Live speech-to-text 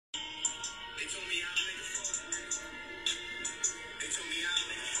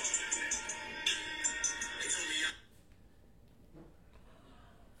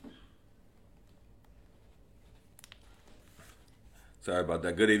Sorry about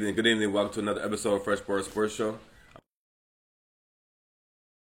that. Good evening. Good evening. Welcome to another episode of Fresh Sports Show.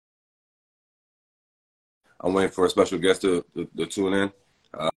 I'm waiting for a special guest to tune in.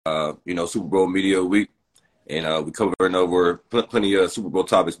 Super Bowl Media Week, and we covering over plenty of Super Bowl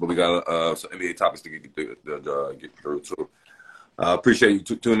topics, but we got some NBA topics to get through too. Appreciate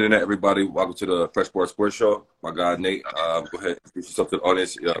you tuning in, everybody. Welcome to the Fresh Sports Show. My guy Nate, go ahead, introduce yourself to the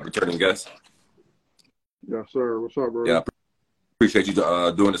audience, returning guest. Yes, sir. What's up, bro? Yeah, appreciate you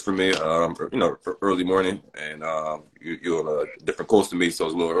doing this for me. For early morning, and you're on a different coast than me, so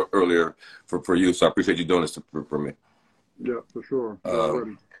it's a little earlier for you. So I appreciate you doing this for me. Yeah, for sure.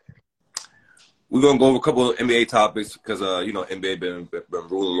 We're gonna go over a couple of NBA topics because NBA been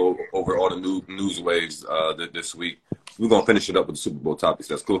ruling over all the news waves this week. We're gonna finish it up with the Super Bowl topics.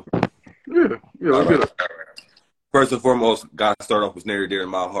 That's cool. Yeah. All right. First and foremost, got to start off with near and dear in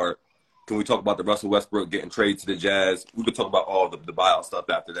my heart. Can we talk about the Russell Westbrook getting traded to the Jazz? We could talk about all the buyout stuff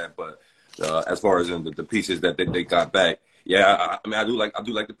after that, but as far as in the pieces that they got back, yeah, I do like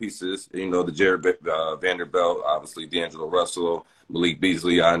the pieces. The Jared Vanderbilt, obviously D'Angelo Russell, Malik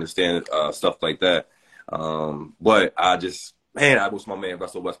Beasley. I understand stuff like that, but I wish my man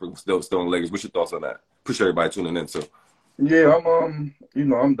Russell Westbrook was still in the Lakers. What's your thoughts on that? Appreciate everybody tuning in too. Yeah, I'm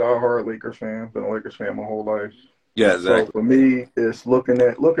I'm diehard Lakers fan. Been a Lakers fan my whole life. Yeah, exactly. So for me, it's looking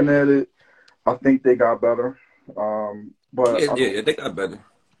at it. I think they got better, but they got better.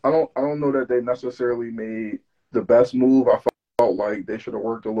 I don't know that they necessarily made the best move. I felt like they should have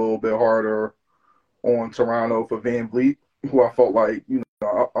worked a little bit harder on Toronto for Van Vliet, who I felt like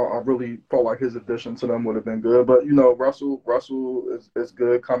I really felt like his addition to them would have been good. But Russell is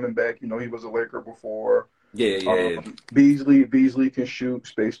good coming back. He was a Laker before. Yeah. Beasley can shoot,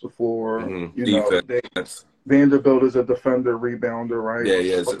 space the floor. Mm-hmm. Vanderbilt is a defender, rebounder, right?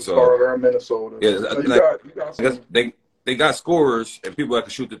 Yeah. Starter in Minnesota. Yeah, they got scorers and people that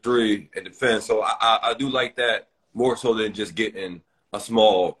can shoot the three and defend. So I do like that more so than just getting a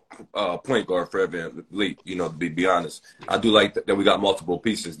small point guard for Van Vliet. To be honest, I do like that we got multiple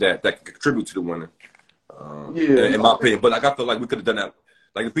pieces that can contribute to the winner. In my opinion, but I feel like we could have done that.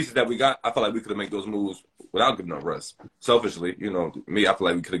 Like the pieces that we got, I feel like we could have made those moves without giving up rest. Selfishly, me, I feel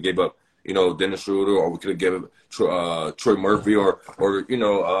like we could have gave up, Dennis Schroeder, or we could have given Troy Murphy, or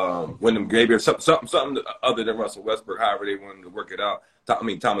Wyndham Gabriel, something other than Russell Westbrook. However they wanted to work it out.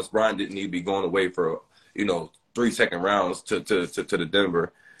 Thomas Bryant didn't need to be going away for 3 second rounds to the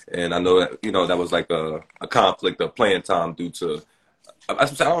Denver, and I know that that was like a conflict of playing time due to. I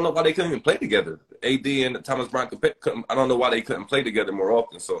don't know why they couldn't even play together. AD and Thomas Bryant couldn't. I don't know why they couldn't play together more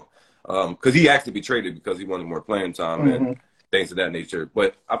often. So, because he asked to be traded because he wanted more playing time and things of that nature.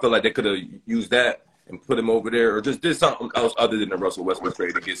 But I feel like they could have used that and put him over there, or just did something else other than the Russell Westbrook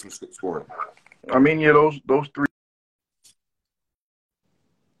trade to get some scoring. I mean, yeah, those three.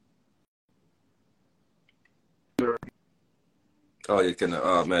 Oh,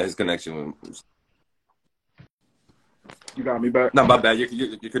 his connection. You got me back. No, my bad.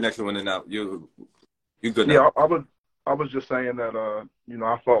 Your connection went in and out. You good now? Yeah, I was just saying that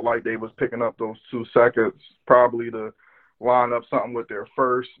I felt like they was picking up those 2 seconds probably to line up something with their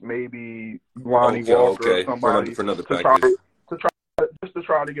first, maybe Lonnie Walker or somebody for another package. to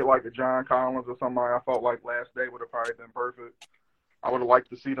try to get like a John Collins or somebody. I felt like last day would have probably been perfect. I would have liked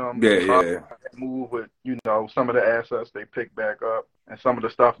to see them move with, some of the assets they picked back up and some of the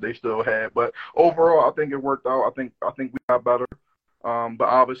stuff they still had. But overall, I think it worked out. I think we got better. But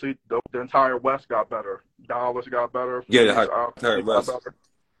obviously, the entire West got better. Dallas got better. Yeah, the entire West. Got better.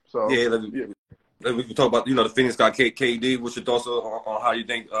 So we can talk about the Phoenix got KD. What's your thoughts on how you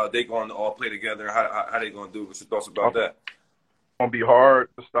think they going to all play together? How they going to do? What's your thoughts about that? It's going to be hard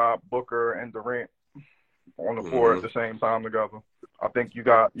to stop Booker and Durant on the floor at the same time together. I think you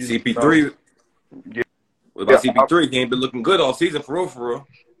got CP3. What about CP3? He ain't been looking good all season for real.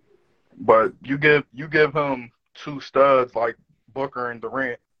 But you give him 2 studs like Booker and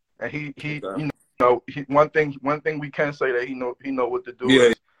Durant, and he one thing we can say that he know what to do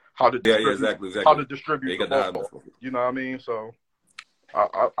is how to distribute, how to distribute the ball. You know what I mean? So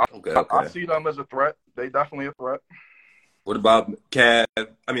I see them as a threat. They definitely a threat. What about Mav?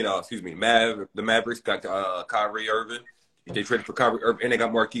 The Mavericks got Kyrie Irving. They traded for Kyrie Irving, and they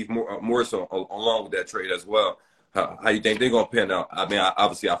got Markieff Morris along with that trade as well. How you think they're going to pan out? I mean,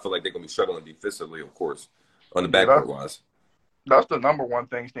 obviously, I feel like they're going to be struggling defensively, of course, on the backcourt-wise. That's the number one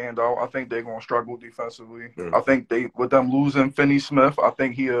thing stand out. I think they're going to struggle defensively. I think with them losing Finney Smith, I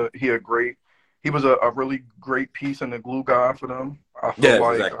think he a great he was a really great piece and a glue guy for them. I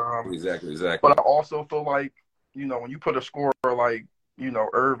feel exactly. But I also feel like, you know, when you put a scorer like, you know,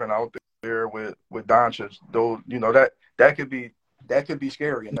 Irvin out there with Doncic, though, you know, that could be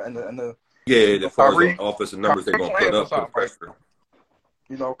scary. And the as far as the offensive numbers they're gonna put up, put pressure.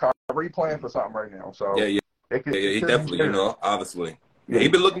 You know, Kyrie playing for something right now. So he definitely, you know, obviously. Yeah, he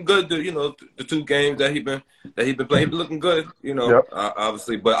been looking good. You know, the 2 games that he been playing, he been looking good. You know,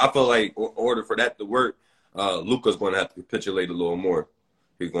 obviously. But I feel like in order for that to work, Luka's going to have to capitulate a little more.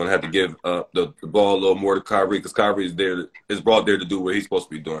 He's going to have to give the ball a little more to Kyrie because Kyrie is brought there to do what he's supposed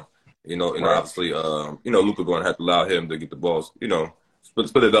to be doing. You know, and obviously, you know, Luka going to have to allow him to get the balls. You know,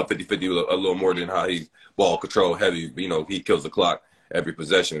 split it up 50-50 a little more than how he's ball control heavy. You know, he kills the clock every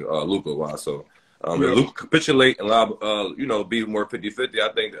possession. Luka wise, so. If Luka capitulate and allow, you know, be more 50-50,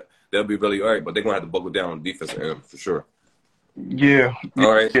 I think they'll be really all right. But they're gonna have to buckle down on defense for sure. Yeah.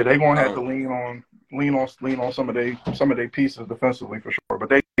 All right. Yeah, they're gonna have to lean on some of their pieces defensively for sure. But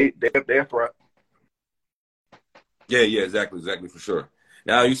they're a threat. Yeah, exactly for sure.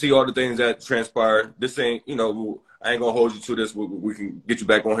 Now you see all the things that transpired. This ain't, you know, I ain't gonna hold you to this. We can get you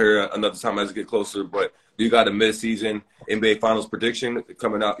back on here another time as it get closer. But do you got a mid-season NBA Finals prediction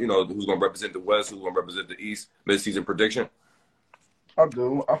coming out? You know, who's gonna represent the West? Who's gonna represent the East? Mid-season prediction. I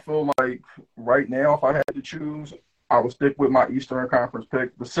do. I feel like right now, if I had to choose, I would stick with my Eastern Conference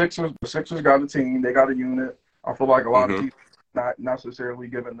pick. The Sixers got a team. They got a unit. I feel like a lot of people not necessarily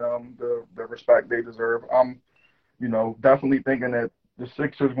giving them the respect they deserve. I'm, you know, definitely thinking that the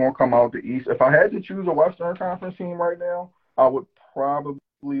Sixers won't come out the East. If I had to choose a Western Conference team right now, I would probably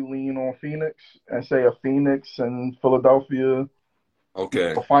lean on Phoenix and say a Phoenix and Philadelphia.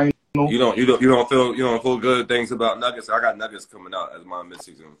 Okay. Final. You don't feel good things about Nuggets. I got Nuggets coming out as my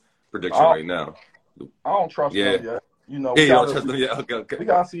midseason prediction right now. I don't trust them yet. You know, you don't trust them yet. Okay. We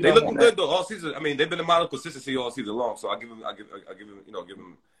gotta see. They looking good though all season. I mean, they've been a model of consistency all season long. So I give them, give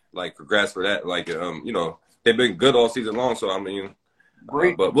them like congrats for that. Like, you know, they've been good all season long. So I mean.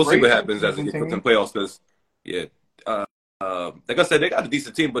 But we'll see what happens as it gets to the playoffs. Because, like I said, they got a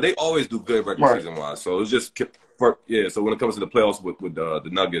decent team, but they always do good regular season wise. So it's just So when it comes to the playoffs with the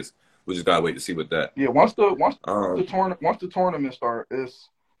Nuggets, we just gotta wait to see what that. Yeah, once the tournament starts,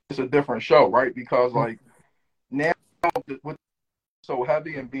 it's a different show, right? Because like now with so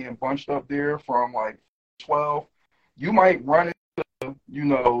heavy and being bunched up there from like 12, you might run into, you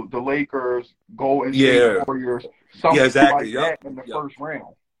know, the Lakers, Golden State Warriors, something like that in the first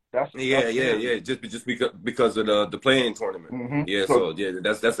round. That's just because of the playing tournament. Mm-hmm. Yeah, so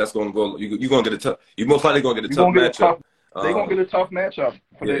that's going to go. You're going to get a tough. You most likely going to get a tough matchup. They're going to get a tough matchup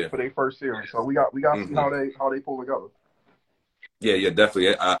for their first series. So we got to see how they pull together. Yeah,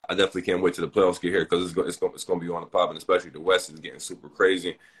 definitely. I definitely can't wait till the playoffs get here because it's going to be on the pop, and especially the West is getting super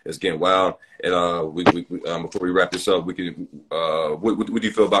crazy. It's getting wild. And we before we wrap this up, we can. What do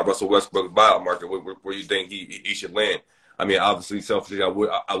you feel about Russell Westbrook's buyout market? Where do you think he should land? I mean, obviously, selfishly,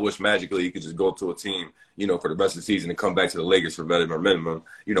 I wish magically he could just go to a team, you know, for the rest of the season and come back to the Lakers for veteran or minimum.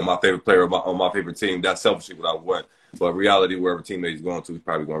 You know, my favorite player on my favorite team. That's selfishly what I want. But reality, wherever team that he's going to, he's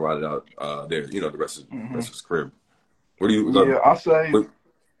probably going to ride it out there. You know, the rest of his career. What do you? Yeah, I say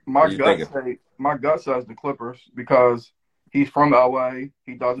my gut says the Clippers because he's from LA.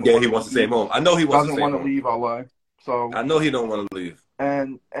 He doesn't. Yeah, he wants to stay home. I know he doesn't want to leave LA. So I know he don't want to leave.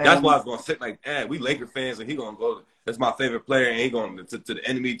 And that's why I was going to sit like, we Laker fans, and he going to go. That's my favorite player, and he going to the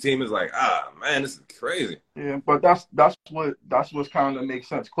enemy team. Is like, man, this is crazy. Yeah, but that's what kind of makes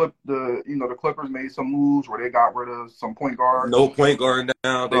sense. The Clippers made some moves where they got rid of some point guards. No point guard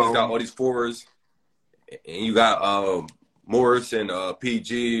now. They just got all these forwards. And you got Morris and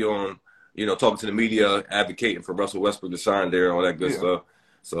PG on, you know, talking to the media, advocating for Russell Westbrook to sign there, all that good stuff.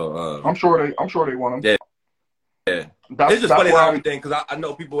 So I'm sure they want him. Yeah. It's just funny how everything, because I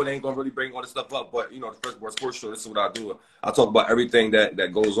know people ain't gonna really bring all this stuff up, but you know, the First Word Sports Show, this is what I do. I talk about everything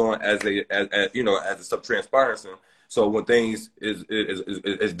that goes on as you know, as the stuff transpires. So when things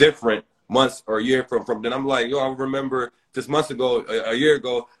is different months or a year from then, I'm like, I remember just months ago, a year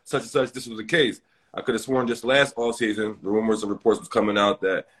ago, such and such, this was the case. I could have sworn just last all season, the rumors and reports was coming out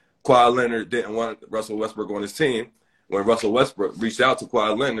that Kawhi Leonard didn't want Russell Westbrook on his team. When Russell Westbrook reached out to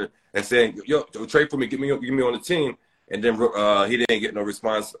Kawhi Leonard and saying, "Yo, trade for me, get me on the team," and then he didn't get no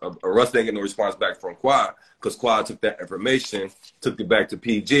response, or Russ didn't get no response back from Kawhi because Kawhi took that information, took it back to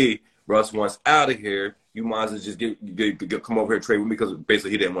PG. Russ wants out of here. You might as well just come over here and trade with me because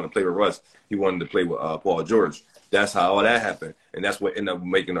basically he didn't want to play with Russ. He wanted to play with Paul George. That's how all that happened, and that's what ended up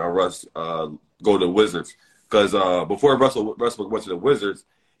making Russ go to the Wizards. Because before Russell went to the Wizards,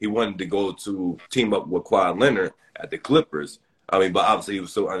 he wanted to go to team up with Kawhi Leonard at the Clippers. I mean, but obviously he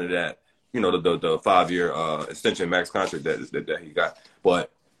was still under that the 5-year extension max contract that he got.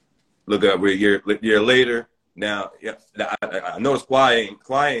 But look at we're a year later. Now, yeah, I noticed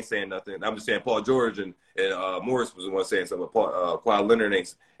Kawhi ain't saying nothing. I'm just saying Paul George and Morris was the one saying something. Kawhi Leonard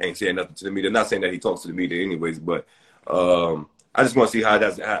ain't saying nothing to the media. Not saying that he talks to the media anyways, but I just want to see how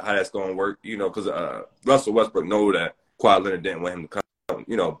that's going to work. Because Russell Westbrook know that Kawhi Leonard didn't want him to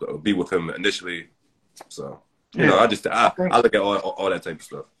come, be with him initially. So I look at all that type of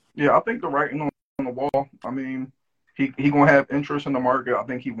stuff. Yeah, I think the writing on the wall. I mean, he gonna have interest in the market. I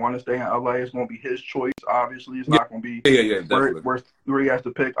think he want to stay in LA. It's gonna be his choice. Obviously, it's not gonna be where he has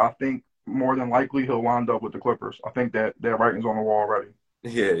to pick. I think more than likely he'll wind up with the Clippers. I think that writing's on the wall already.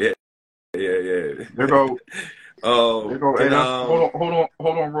 Yeah. There go. Hey,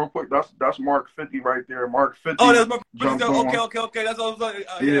 hold on, real quick. That's Mark 50 right there. Mark 50. Oh, that's Mark 50. Okay. That's what I was like.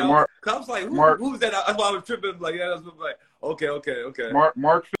 Mark. I was like, who's that? That's why I was tripping. Like, yeah, that's like, okay.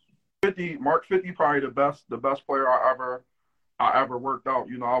 Mark 50. Mark 50, probably the best player I ever worked out.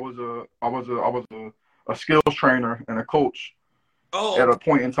 I was a skills trainer and a coach at a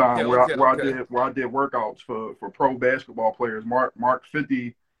point in time where I did workouts for pro basketball players. Mark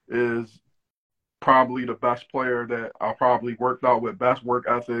 50 is probably the best player that I probably worked out with, best work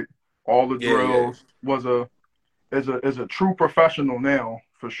ethic, all the drills. Is a true professional now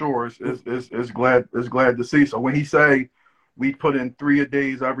for sure. It's glad to see. So when he say we put in 3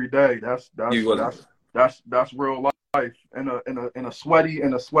 days every day, that's real life in a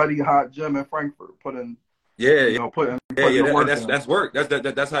sweaty hot gym in Frankfurt. Putting the work. That's work.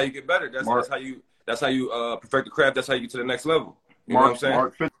 That's how you get better. That's how you perfect the craft. That's how you get to the next level. You know what I'm saying?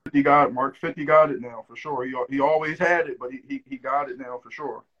 Mark 50 got it now for sure. He always had it, but he got it now for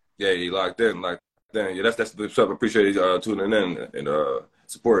sure. Yeah, he locked in. Yeah, that's the stuff. I appreciate tuning in and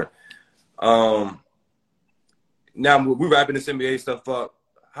supporting. Now we're wrapping this NBA stuff up.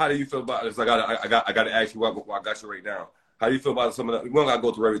 How do you feel about this? I got to ask you what I got you right now. How do you feel about some of the? We don't got to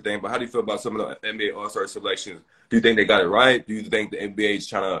go through everything, but how do you feel about some of the NBA All-Star selections? Do you think they got it right? Do you think the NBA is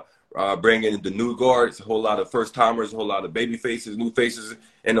trying to bring in the new guards, a whole lot of first-timers, a whole lot of baby faces, new faces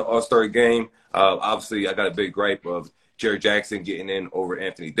in the All-Star game? Obviously, I got a big gripe of Jared Jackson getting in over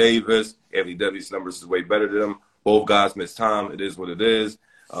Anthony Davis. Anthony Davis' numbers is way better than him. Both guys missed time. It is what it is.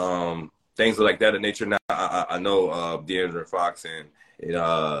 Things like that in nature. Now, I know De'Aaron Fox and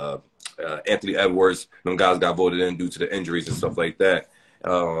Anthony Edwards, them guys got voted in due to the injuries and stuff like that.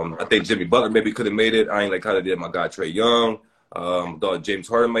 I think Jimmy Butler maybe could have made it. I ain't like how they did my guy Trae Young. Thought James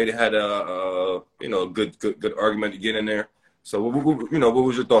Harden might have had a good argument to get in there. So what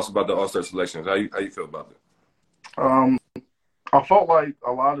was your thoughts about the All-Star selections? How you feel about it? I felt like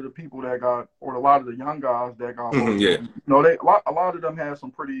a lot of the people that got, or a lot of the young guys that got, a lot of them had some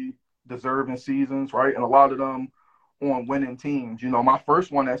pretty deserving seasons, right? And a lot of them on winning teams. My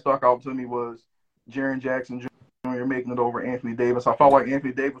first one that stuck out to me was Jaren Jackson Jr. making it over Anthony Davis. I felt like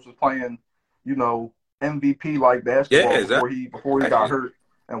Anthony Davis was playing, MVP like basketball before he got hurt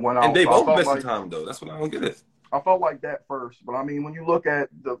and went out. And they both missed the time though. That's what I don't get it. I felt like that first, but I mean, when you look at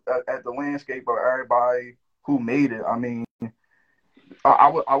the landscape of everybody who made it, I mean,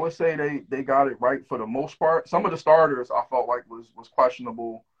 I would say they got it right for the most part. Some of the starters I felt like was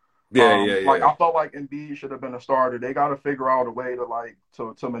questionable. Like I felt like Embiid should have been a starter. They got to figure out a way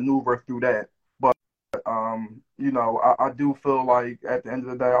to maneuver through that. But I do feel like at the end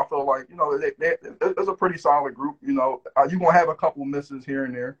of the day, I feel like it's a pretty solid group. You're gonna have a couple misses here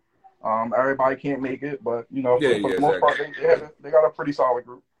and there. Everybody can't make it, but for the most part, they got a pretty solid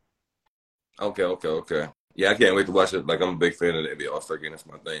group. Okay. Yeah, I can't wait to watch it. Like, I'm a big fan of the NBA All-Star game. That's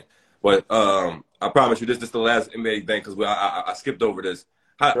my thing. But I promise you, this is the last NBA thing because I skipped over this.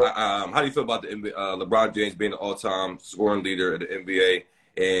 How do you feel about the NBA, LeBron James being the all-time scoring leader of the NBA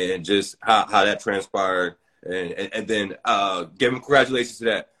and just how that transpired? And then give him congratulations to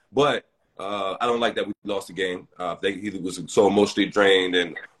that. But I don't like that we lost the game. He was so emotionally drained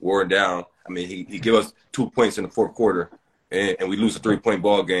and worn down. I mean, he gave us 2 points in the fourth quarter, and we lose a 3-point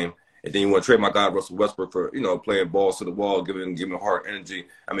ball game. And then you want to trade my guy Russell Westbrook for playing balls to the wall, giving hard energy.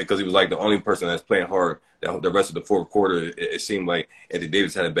 I mean, because he was like the only person that's playing hard. The rest of the fourth quarter, it seemed like Anthony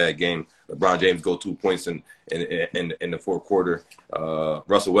Davis had a bad game. LeBron James go 2 points in the fourth quarter.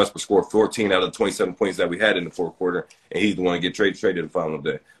 Russell Westbrook scored 14 out of the 27 points that we had in the fourth quarter, and he's the one to get traded the final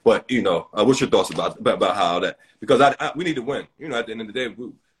day. But what's your thoughts about how that? Because we need to win. At the end of the day,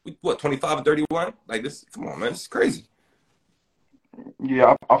 we 25 and 31. Like this, come on, man, this is crazy.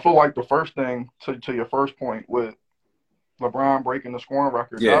 Yeah, I feel like the first thing to your first point with LeBron breaking the scoring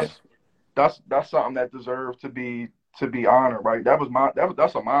record, that's something that deserves to be to be honored, right?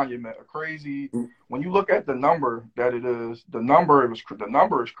 That's a monument, a crazy. When you look at the number that it is, the number is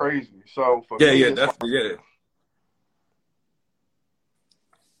crazy. So for me, it's definitely,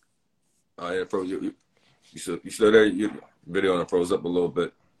 yeah. Yeah, froze. You still there? Your video on froze up a little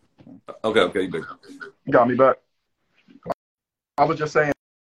bit. Okay, you got me back. I was just saying,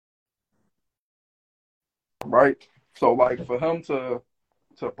 right? So like for him to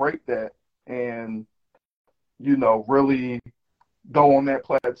break that and really go on that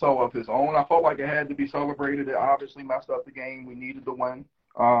plateau of his own, I felt like it had to be celebrated. It obviously messed up the game. We needed to win.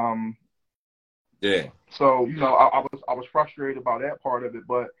 Yeah. So I was frustrated by that part of it,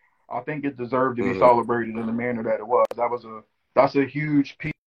 but I think it deserved to be celebrated in the manner that it was. That's a huge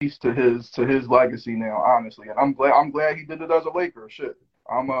piece to his legacy now, honestly. And I'm glad he did it as a Laker. Shit.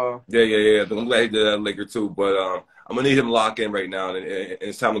 Yeah. I'm glad he did that Laker too, but I'm gonna need him to lock in right now, and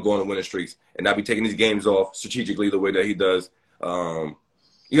it's time to go on the winning streaks, and not be taking these games off strategically the way that he does.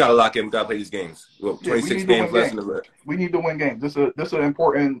 You gotta lock in. Gotta play these games. Well, 26 games less in the. We need to win games. This is an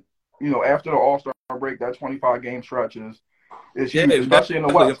important. After the All-Star break, that 25 game stretch is huge, especially in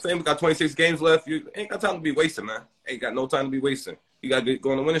the West. I'm saying we got 26 games left. You ain't got time to be wasting, man. Ain't got no time to be wasting. You got to get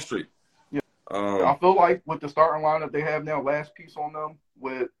going on the winning streak. Yeah. I feel like with the starting lineup they have now, last piece on them,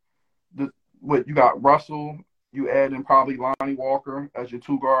 with you got Russell, you add in probably Lonnie Walker as your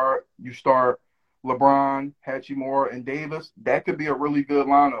two guard. You start LeBron, Hachimura, and Davis. That could be a really good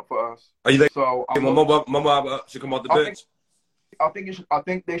lineup for us. Are you like, so Mamba should come off the bench? I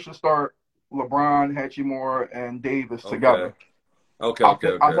think they should start LeBron, Hachimura, and Davis together. Okay.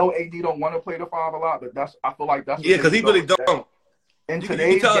 I know AD don't want to play the 5 a lot, but I feel like that's because he really don't. In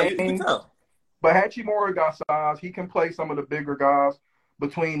today's game, but Hachimura got size. He can play some of the bigger guys.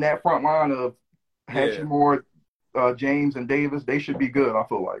 Between that front line of Hachimura, James, and Davis, they should be good. I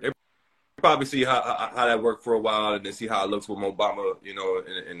feel like. Probably see how that worked for a while, and then see how it looks with Obama,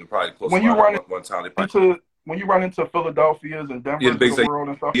 and probably close when you run one time. When you run into Philadelphia's and Denver's of the world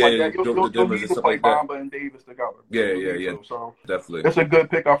and stuff like that, you'll need to play Bamba and Davis together. Yeah. So definitely. It's a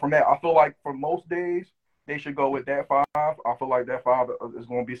good pickup from that. I feel like for most days, they should go with that 5. I feel like that 5 is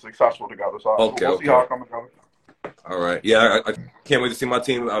going to be successful together. So we'll see how it comes together. All right. Yeah, I can't wait to see my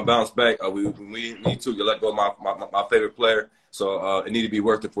team bounce back. We need to let go of my favorite player. So it need to be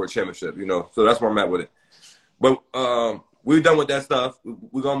worth it for a championship, So that's where I'm at with it. But we're done with that stuff.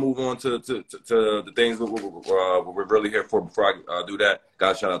 We're gonna move on to the things we're really here for. Before I do that,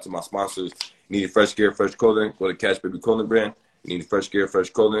 gotta shout out to my sponsors. You need fresh gear, fresh clothing, go to Cash Baby Clothing Brand. You need fresh gear, fresh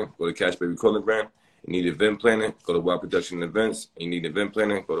clothing, go to Cash Baby Clothing Brand. You need event planning, go to Wild Production Events. You need event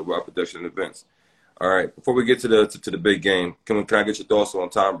planning, go to Wild Production Events. All right. Before we get to the big game, can I get your thoughts on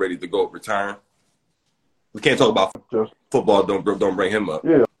Tom Brady to go retiring? We can't talk about football. Don't bring him up.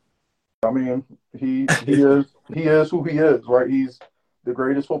 Yeah, I mean he is who he is, right? He's the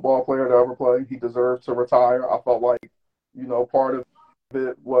greatest football player to ever play. He deserves to retire. I felt like part of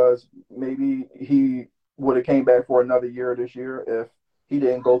it was maybe he would have came back for another year this year if he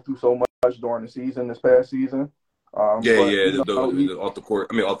didn't go through so much during the season this past season. The off the court.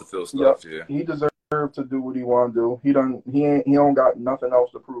 I mean, off the field stuff. Yeah, he deserves to do what he want to do. He don't got nothing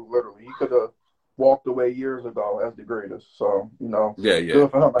else to prove. Literally, he could have walked away years ago as the greatest. So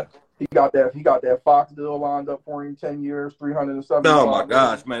good for him. He got that Fox deal lined up for him, 10 years, 370. Oh my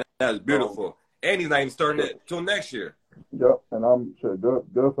gosh, man, that's beautiful. And he's not even starting it till next year. Yep, and I'm sure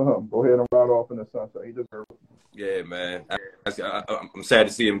good for him. Go ahead and ride off in the sunset. He deserves it. Yeah, man. I'm sad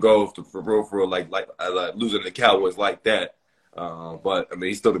to see him go for real, like losing the Cowboys like that. But I mean,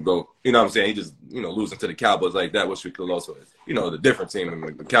 he's still the GOAT. You know what I'm saying? He just, losing to the Cowboys like that, which we could also, the different team. I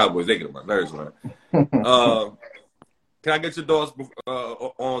mean, the Cowboys, they get on my nerves, man. Can I get your thoughts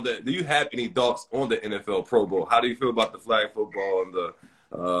on that? Do you have any thoughts on the NFL Pro Bowl? How do you feel about the flag football and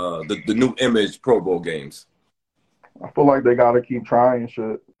the new image Pro Bowl games? I feel like they got to keep trying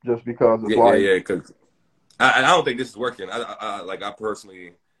shit just because it's because I don't think this is working. I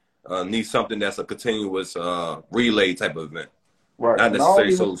personally need something that's a continuous relay type of event. Right. Not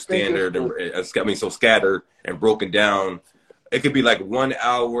necessarily so standard so scattered and broken down. It could be like 1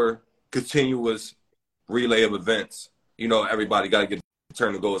 hour continuous relay of events. Everybody got to get a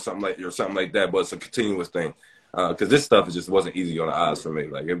turn to go or something like that, but it's a continuous thing. Because this stuff just wasn't easy on the eyes for me.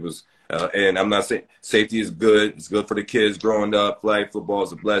 Like it was, and I'm not saying safety is good. It's good for the kids growing up. Flag football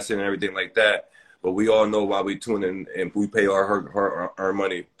is a blessing and everything like that. But we all know why we tune in and we pay our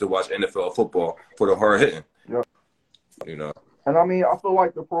money to watch NFL football for the hard hitting. Yeah. And I mean, I feel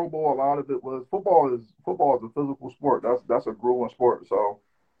like the Pro Bowl, a lot of it was football is a physical sport. That's a grueling sport. So,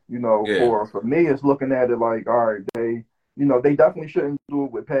 for me, it's looking at it like, all right, they, they definitely shouldn't do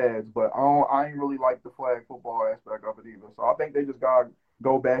it with pads, but I ain't really like the flag football aspect of it either. So I think they just gotta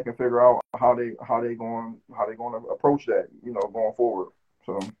go back and figure out how they going to approach that, going forward.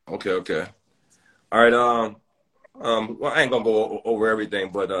 So Okay. All right. Well, I ain't gonna go over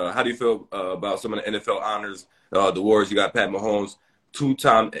everything, but how do you feel about some of the NFL honors? The awards you got: Pat Mahomes,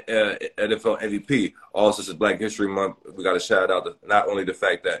 two-time NFL MVP. Also, since Black History Month, we got to shout out not only the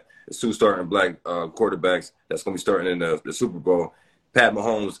fact that it's two starting black quarterbacks that's going to be starting in the Super Bowl. Pat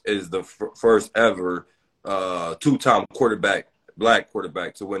Mahomes is the first ever two-time black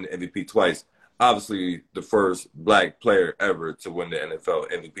quarterback to win the MVP twice. Obviously, the first black player ever to win the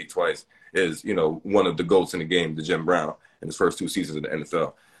NFL MVP twice is, one of the GOATs in the game, the Jim Brown, in his first 2 seasons in the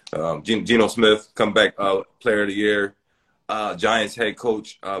NFL. Geno Smith, comeback player of the year. Giants head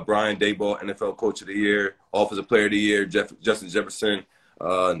coach Brian Daboll, NFL Coach of the Year, Offensive Player of the Year, Justin Jefferson,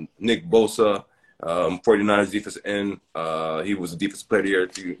 Nick Bosa, 49ers defensive end. He was the Defensive Player of the Year.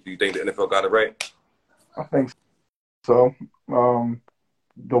 Do you think the NFL got it right? I think so.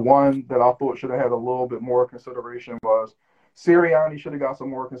 The one that I thought should have had a little bit more consideration was Sirianni should have got some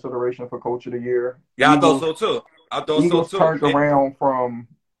more consideration for Coach of the Year. Yeah, Eagles, I thought so too. Eagles turned around from,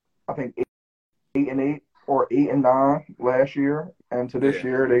 I think, 8-8 or 8-9 last year, and to this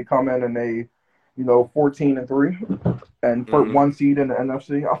year they come in and they, 14-3 and put 1 seed in the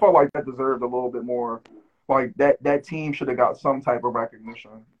NFC. I felt like that deserved a little bit more. Like that team should have got some type of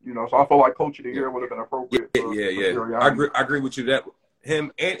recognition, So I feel like Coach of the Year would have been appropriate. For I agree with you that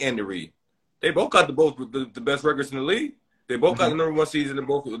him and Andy Reid, they both got the best records in the league. They both got the number 1 season in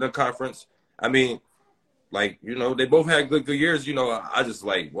both of the conference. I mean, they both had good years. I just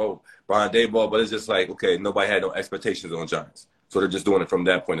Brian Daboll, but it's just okay, nobody had no expectations on Giants, so they're just doing it from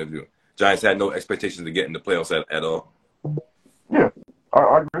that point of view. Giants had no expectations to get in the playoffs at all. Yeah,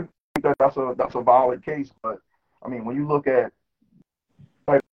 I agree. I think that's a valid case, but I mean, when you look at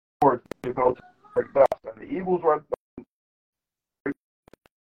to go to the Eagles were.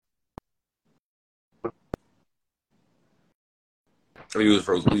 I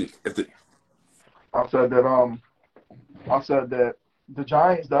said that the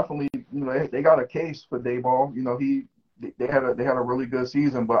Giants definitely, they got a case for Daboll. They had a really good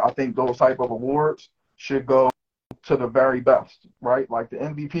season, but I think those type of awards should go to the very best, right? Like the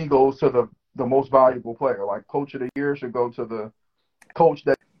MVP goes to the most valuable player. Like Coach of the Year should go to the coach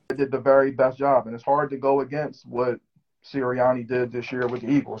that did the very best job, and it's hard to go against what Sirianni did this year with the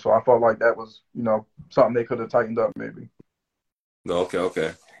Eagles. So I felt like that was, something they could have tightened up maybe.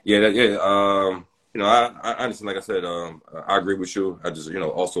 Okay. Yeah. I understand. Like I said, I agree with you. I just,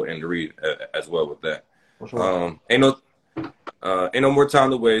 also Andy Reid as well with that. Sure. Ain't no more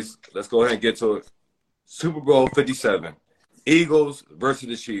time to waste. Let's go ahead and get to it. Super Bowl 57, Eagles versus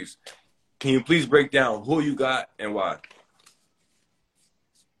the Chiefs. Can you please break down who you got and why?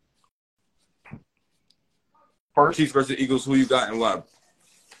 First, Chiefs versus Eagles. Who you got and why?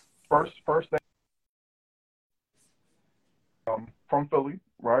 First thing. From Philly,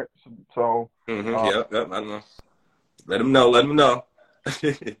 right? So I don't know. Let them know.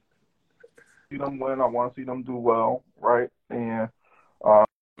 See them win. I want to see them do well, right? And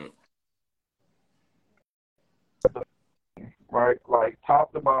right, like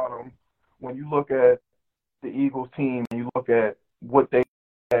top to bottom, when you look at the Eagles team and you look at what they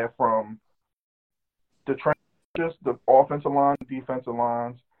have from the trenches, the offensive line, defensive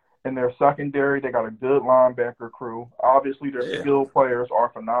lines. In their secondary, they got a good linebacker crew. Obviously, their skilled players are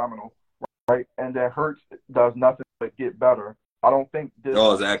phenomenal, right? And then Hurts does nothing but get better. I don't think this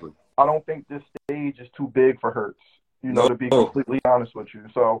stage is too big for Hurts, to be completely honest with you.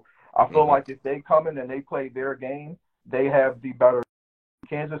 So I feel like if they come in and they play their game, they have the better.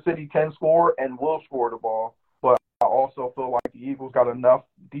 Kansas City can score and will score the ball, but I also feel like the Eagles got enough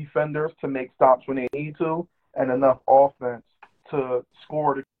defenders to make stops when they need to and enough offense to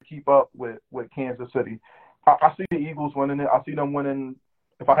score to keep up with Kansas City. I see the Eagles winning it. I see them winning.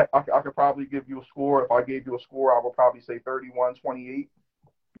 If I could probably give you a score. If I gave you a score, I would probably say 31-28.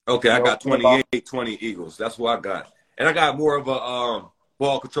 Okay, I got 28-20 Eagles. That's what I got. And I got more of a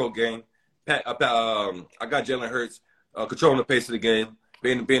ball control game. I got Jalen Hurts controlling the pace of the game,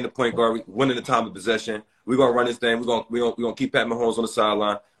 being the point guard, winning the time of possession. We're gonna run this thing. We're gonna keep Pat Mahomes on the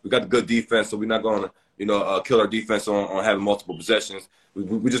sideline. We got the good defense, so we're not gonna kill our defense on having multiple possessions.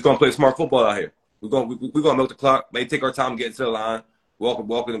 We're just gonna play smart football out here. We're gonna milk the clock. Maybe take our time getting to the line,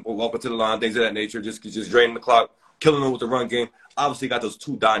 walking to the line, things of that nature. Just draining the clock, killing them with the run game. Obviously, got those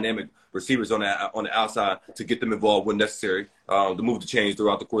two dynamic receivers on the outside to get them involved when necessary to move the chains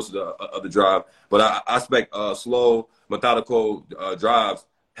throughout the course of the drive. But I expect slow, methodical drives,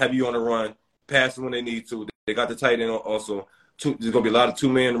 heavy on the run, passing when they need to. They got the tight end also. There's gonna be a lot of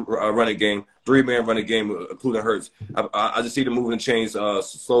 2-man running game, 3-man running game, including Hurts. I just see them moving the chains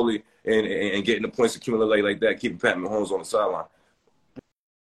slowly and getting the points accumulated like that, keeping Pat Mahomes on the sideline.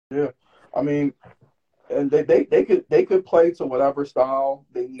 Yeah, I mean, and they could play to whatever style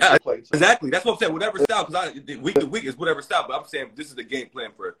they need to play to. Exactly, that's what I'm saying. Whatever style, because week to week is whatever style. But I'm saying this is the game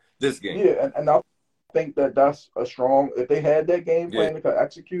plan for this game. Yeah, and I think that's a strong. If they had that game plan, they could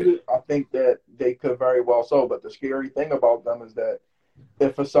execute it. I think that they could very well so. But the scary thing about them is that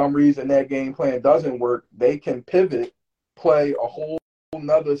if for some reason that game plan doesn't work, they can pivot, play a whole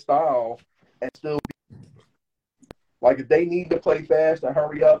nother style, and still be like if they need to play fast and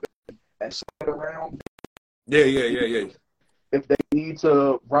hurry up and sit around. Yeah. If they need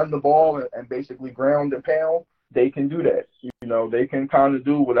to run the ball and basically ground and pound, they can do that. You know, they can kind of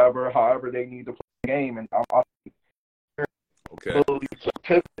do however they need to play the game. And I think their ability to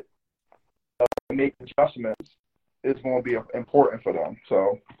pivot and make adjustments is going to be important for them.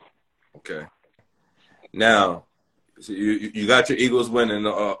 So, okay. Now, so you got your Eagles winning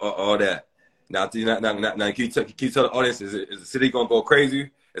all that. Now, can you tell the audience, is the city going to go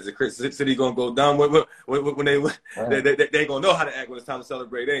crazy? Is the city going to go down when they ain't going to know how to act when it's time to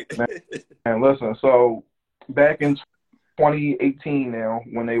celebrate, ain't? And listen, so back in 2018 now,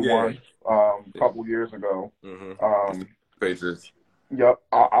 when they won a couple years ago. Patriots. Yep.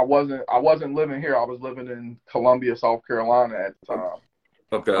 I wasn't living here. I was living in Columbia, South Carolina at the time.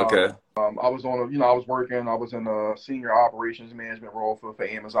 Okay. I was I was working. I was in a senior operations management role for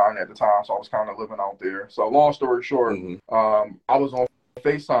Amazon at the time, so I was kind of living out there. So long story short, I was on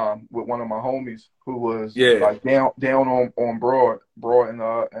FaceTime with one of my homies who was like down on Broad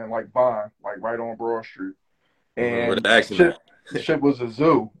and like Vine, like right on Broad Street. And shit was a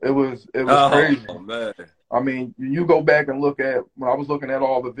zoo. It was crazy. Man. I mean, you go back and look at when I was looking at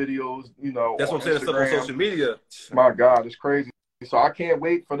all the videos, that's what I'm saying. Stuff on social media. My God, it's crazy. So I can't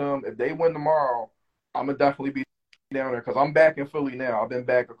wait for them. If they win tomorrow, I'm gonna definitely be down there because I'm back in Philly now. I've been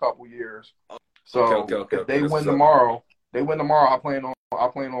back a couple years. So if they win tomorrow, I plan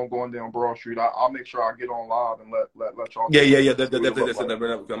on going down Broad Street. I'll make sure I get on live and let y'all. Yeah. That's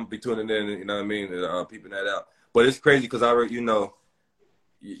I'm gonna be tuning in. You know what I mean? And, peeping that out. But it's crazy because I already,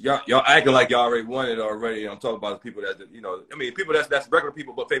 y'all acting like y'all already won it already. I'm talking about the people that, people that's regular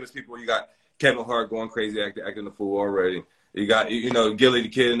people, but famous people. You got Kevin Hart going crazy, acting the fool already. You got, Gilly the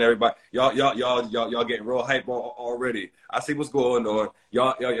Kid and everybody. Y'all getting real hype already. I see what's going on.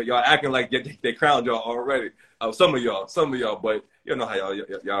 Y'all acting like they crowned y'all already. Some of y'all, but you know how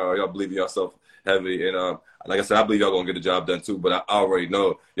y'all believe in yourself heavy. And like I said, I believe y'all gonna get the job done too. But I already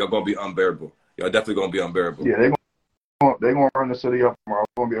know y'all gonna be unbearable. Y'all definitely gonna be unbearable. Yeah, they gonna run the city up tomorrow.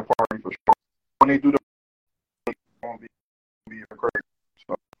 It's gonna be a party for sure. When they do it's gonna be crazy.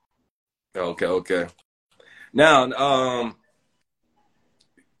 So. Okay. Now,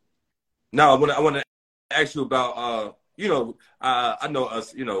 I want to ask you about, I know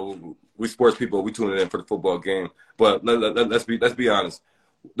us, we sports people, we tuning in for the football game, but let's be honest.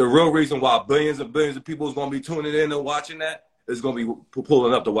 The real reason why billions and billions of people is going to be tuning in and watching that is going to be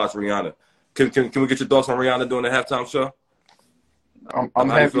pulling up to watch Rihanna. Can we get your thoughts on Rihanna doing the halftime show? I'm how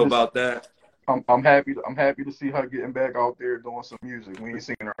happy you feel about that? I'm happy to see her getting back out there doing some music. We ain't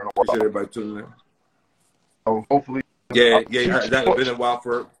seen her in a while. Appreciate everybody tuning in. So hopefully. Yeah. That's been a while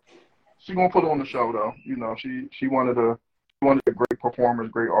for her. She gonna put on the show though. She one of the great performers,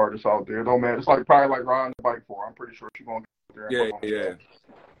 great artists out there. Don't matter. It's probably like riding the bike for her. I'm pretty sure she's gonna get there. Yeah.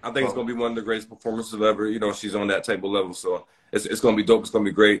 I think it's gonna be one of the greatest performances ever. She's on that type of level, so it's gonna be dope. It's gonna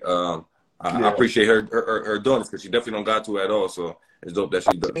be great. I appreciate her doing this because she definitely don't got to at all. So it's dope that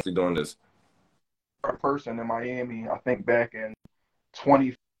she's doing this. A person in Miami, I think back in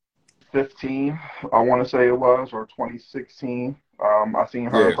 2015, I want to say it was, or 2016. I seen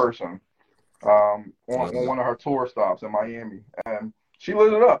her in person. On one of her tour stops in Miami, and she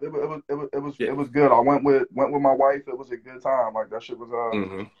lit it up. It was good. I went with my wife. It was a good time. Like that shit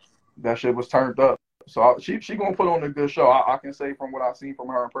was that shit was turned up. So she gonna put on a good show. I can say from what I've seen from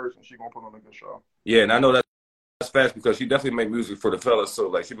her in person, she gonna put on a good show. Yeah, and I know that's fast because she definitely make music for the fellas. So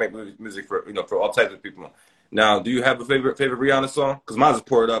like she make music for for all types of people. Now, do you have a favorite Rihanna song? Because mine is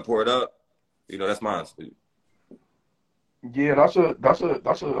 "Pour It Up, Pour It Up." That's mine. Yeah, that's a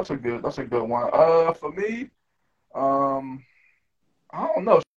good one. For me, I don't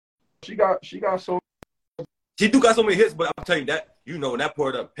know. She got so. She do got so many hits, but I'm telling you that that Pour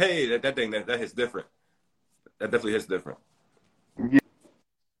It Up. Hey, that thing that hits different. That definitely hits different. Yeah.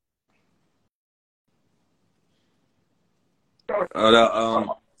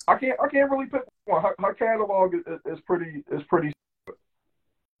 I can't really pick one. Her catalog is pretty. It's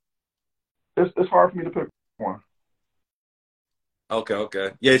hard for me to pick one.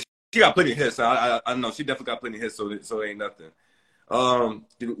 Okay. Yeah, she got plenty of hits. I know she definitely got plenty of hits, so it ain't nothing.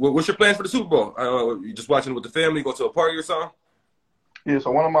 What's your plans for the Super Bowl? You just watching it with the family? Go to a party or something? Yeah,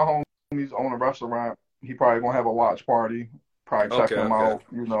 so one of my homies own a restaurant. He probably gonna have a watch party. Probably check them out.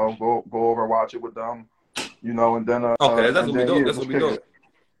 You know, go over watch it with them. You know, and then okay, that's and gonna be then dope. yeah, That's gonna be dope.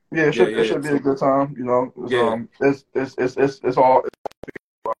 Yeah, it should be a good time. You know, it's all.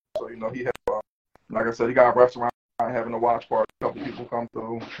 So you know, he had like I said, he got a restaurant having a watch party. A couple people come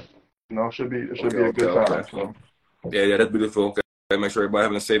through. You know, it should be a good time. Okay. So. Yeah, that's beautiful. Okay, make sure everybody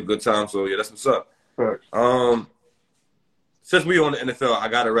having a safe, good time. So yeah, that's what's up. Right. Since we on the NFL, I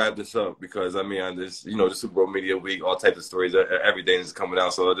gotta wrap this up because I mean, the Super Bowl media week, all types of stories, everything is coming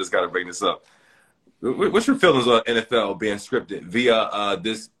out. So I just gotta bring this up. What's your feelings on NFL being scripted via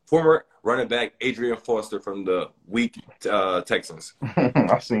this former running back Adrian Foster from the weak Texans?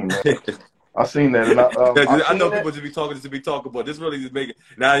 I seen that. I seen that. And I know people just be talking, but this really just making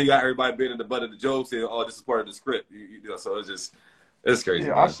now you got everybody being in the butt of the jokes and this is part of the script. So it's crazy.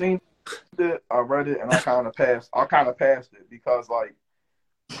 Yeah, man. I seen it. I read it, and I kind of passed it because, like,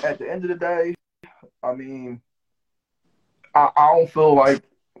 at the end of the day, I mean, I don't feel like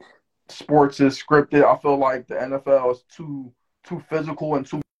sports is scripted. I feel like the NFL is too physical and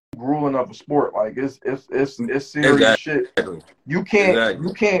too grueling of a sport. Like it's serious shit. You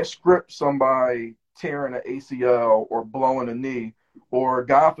can't script somebody tearing an ACL or blowing a knee or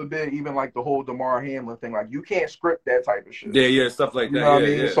God forbid even like the whole Damar Hamlin thing. Like you can't script that type of shit. Yeah, stuff like that. You know what I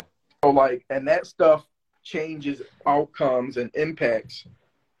mean? So like, and that stuff changes outcomes and impacts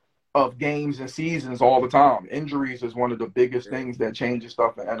of games and seasons all the time. Injuries is one of the biggest things that changes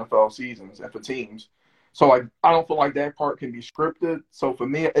stuff in NFL seasons and for teams. So, like, I don't feel like that part can be scripted. So, for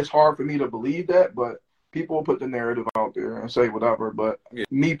me, it's hard for me to believe that, but people will put the narrative out there and say whatever. But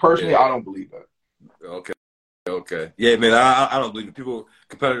me personally, I don't believe that. Okay. Yeah, man, I don't believe it.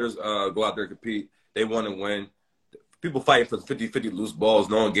 Competitors go out there and compete. They want to win. People fighting for 50-50 loose balls,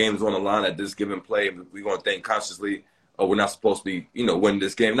 knowing games on the line at this given play. We're going to think consciously, oh, we're not supposed to be, winning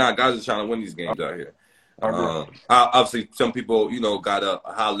this game. Nah, guys are trying to win these games out here. Obviously, some people, got a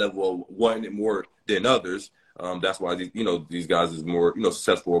high level of wanting it more than others. That's why these guys is more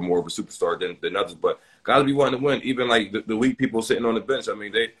successful or more of a superstar than others. But guys be wanting to win. Even like the weak people sitting on the bench. I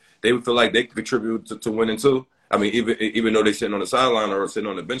mean, they would feel like they could contribute to winning too. I mean, even though they're sitting on the sideline or sitting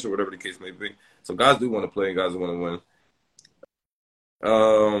on the bench or whatever the case may be. Some guys do want to play and guys want to win.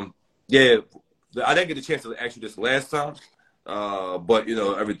 Yeah, I didn't get a chance to ask you this last time. But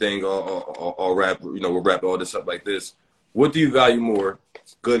everything all wrap. We'll wrap all this up like this. What do you value more,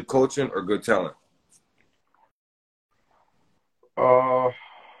 good coaching or good talent? I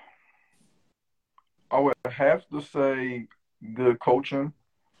would have to say good coaching.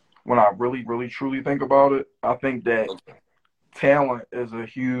 When I really, really, truly think about it, I think that talent is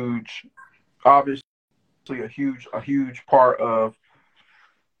obviously a huge part of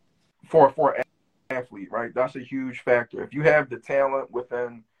for an athlete, right? That's a huge factor. If you have the talent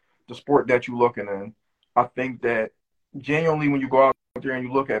within the sport that you're looking in, I think that genuinely when you go out there and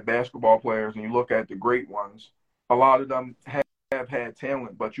you look at basketball players and you look at the great ones, a lot of them have had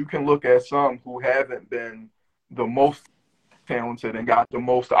talent, but you can look at some who haven't been the most talented and got the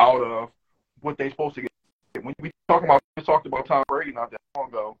most out of what they're supposed to get. When we talked about Tom Brady not that long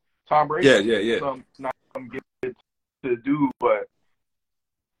ago. Tom Brady, not get to do, but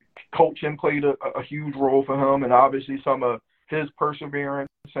coaching played a huge role for him, and obviously some of his perseverance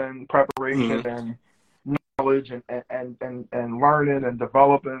and preparation and knowledge and learning and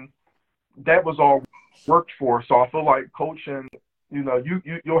developing, that was all worked for. So I feel like coaching,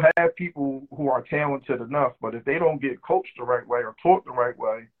 you'll have people who are talented enough, but if they don't get coached the right way or taught the right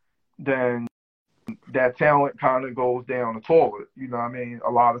way, then that talent kind of goes down the toilet,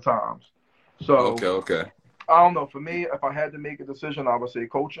 a lot of times. So okay. I don't know. For me, if I had to make a decision, I would say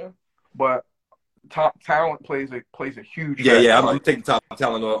coaching, but talent plays a huge factor. Yeah. I'm taking top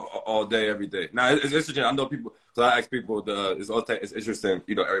talent all day, every day. Now it's interesting. I know people. So I ask people. It's interesting.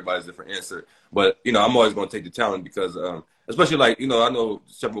 Everybody's different answer, but I'm always going to take the talent because, especially like I know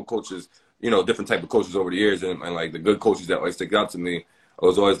several coaches. Different type of coaches over the years, and like the good coaches that always stick out to me. I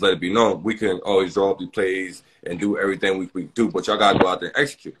was always let it be known we can always draw up the plays and do everything we do, but y'all gotta go out there and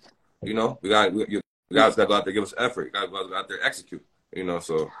execute. You guys gotta go out there and give us effort. You gotta go out there and execute.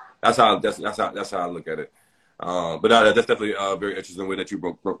 So that's how I look at it. But that's definitely a very interesting way that you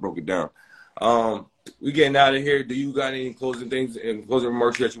broke it down. We getting out of here. Do you got any closing things and closing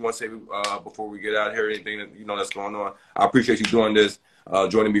remarks that you want to say before we get out of here? Anything that that's going on? I appreciate you doing this,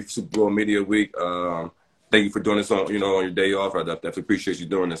 joining me for Super Bowl Media Week. Thank you for doing this on your day off. I definitely appreciate you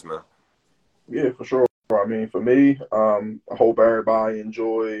doing this, man. Yeah, for sure. I mean, for me, I hope everybody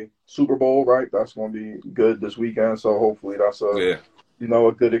enjoy Super Bowl, right? That's going to be good this weekend. So hopefully that's a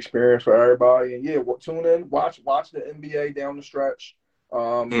a good experience for everybody. And yeah, tune in, watch the NBA down the stretch.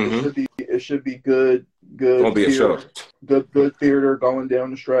 It should be good Gonna be theater, a show. good theater going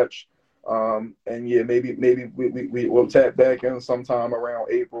down the stretch. And yeah, maybe we'll tap back in sometime around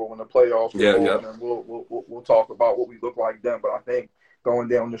April when the playoffs get going, and we'll talk about what we look like then. But I think going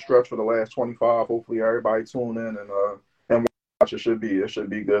down the stretch for the last 25, hopefully everybody tune in and watch. It should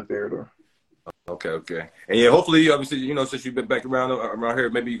be good theater. Okay. And yeah, hopefully, obviously, since you've been back around here,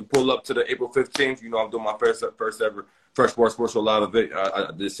 maybe you can pull up to the April 15th. I'm doing my first ever Fresh Bar Sports Show live event.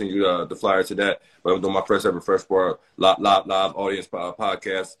 I did send you the flyer to that, but I'm doing my first ever Fresh Bar live audience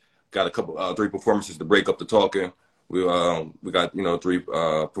podcast. Got a couple 3 performances to break up the talking. We got 3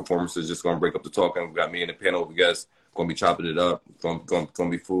 performances just gonna break up the talking. We got me and the panel of guests gonna be chopping it up. It's gonna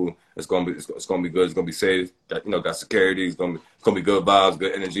be food. It's gonna be good. It's gonna be safe. Got security. It's gonna be good vibes,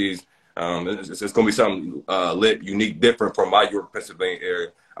 good energies. It's gonna be something lit, unique, different from my York, Pennsylvania area.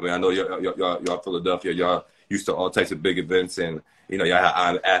 I mean, I know y'all Philadelphia, y'all used to all types of big events, and y'all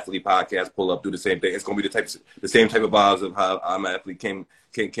have Athlete podcast pull up, do the same thing. It's gonna be the same type of vibes of how I'm Athlete came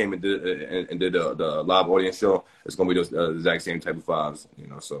and did the live audience show. It's gonna be the exact same type of vibes,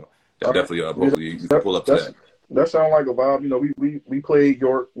 So definitely, hopefully you can pull up to that. That sounds like a vibe. We played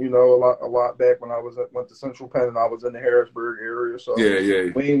York, a lot back when I went to Central Penn and I was in the Harrisburg area. So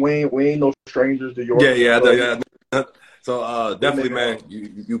yeah. We ain't no strangers to York. Yeah. So definitely, man.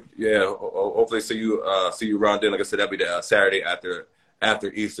 Hopefully see you around then. Like I said, that'll be the Saturday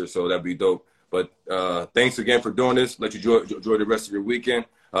after Easter. So that'd be dope. But thanks again for doing this. Let you enjoy the rest of your weekend.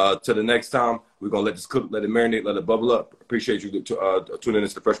 Till the next time, we're gonna let this cook, let it marinate, let it bubble up. Appreciate you tuning in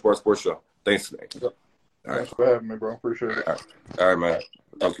to the Fresh Bar Sports Show. Thanks. Yep. All right. Thanks for having me, bro. Appreciate it. All right, man.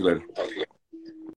 Talk to you later.